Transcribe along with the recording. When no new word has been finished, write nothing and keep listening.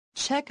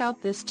Check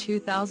out this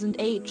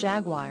 2008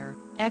 Jaguar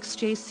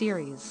XJ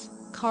series.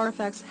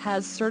 Carfax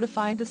has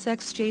certified this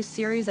XJ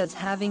series as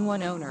having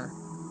one owner.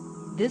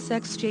 This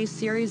XJ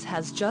series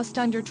has just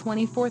under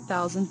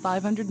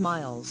 24,500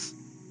 miles.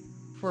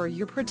 For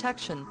your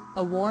protection,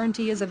 a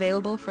warranty is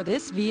available for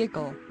this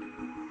vehicle.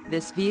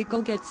 This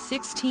vehicle gets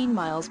 16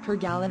 miles per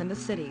gallon in the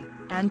city,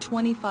 and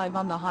 25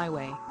 on the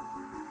highway.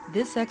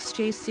 This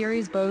XJ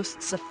series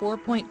boasts a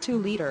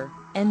 4.2-liter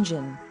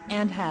engine,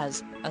 and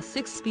has a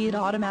 6-speed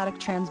automatic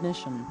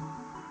transmission.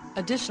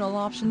 Additional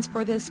options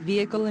for this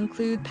vehicle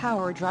include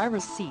power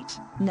driver's seat,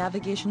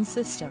 navigation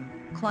system,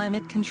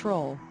 climate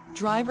control,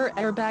 driver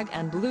airbag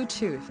and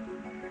Bluetooth.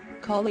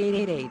 Call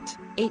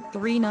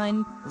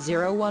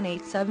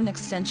 888-839-0187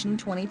 extension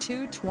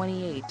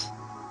 2228.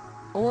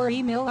 Or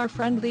email our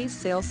friendly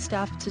sales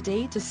staff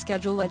today to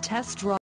schedule a test drive.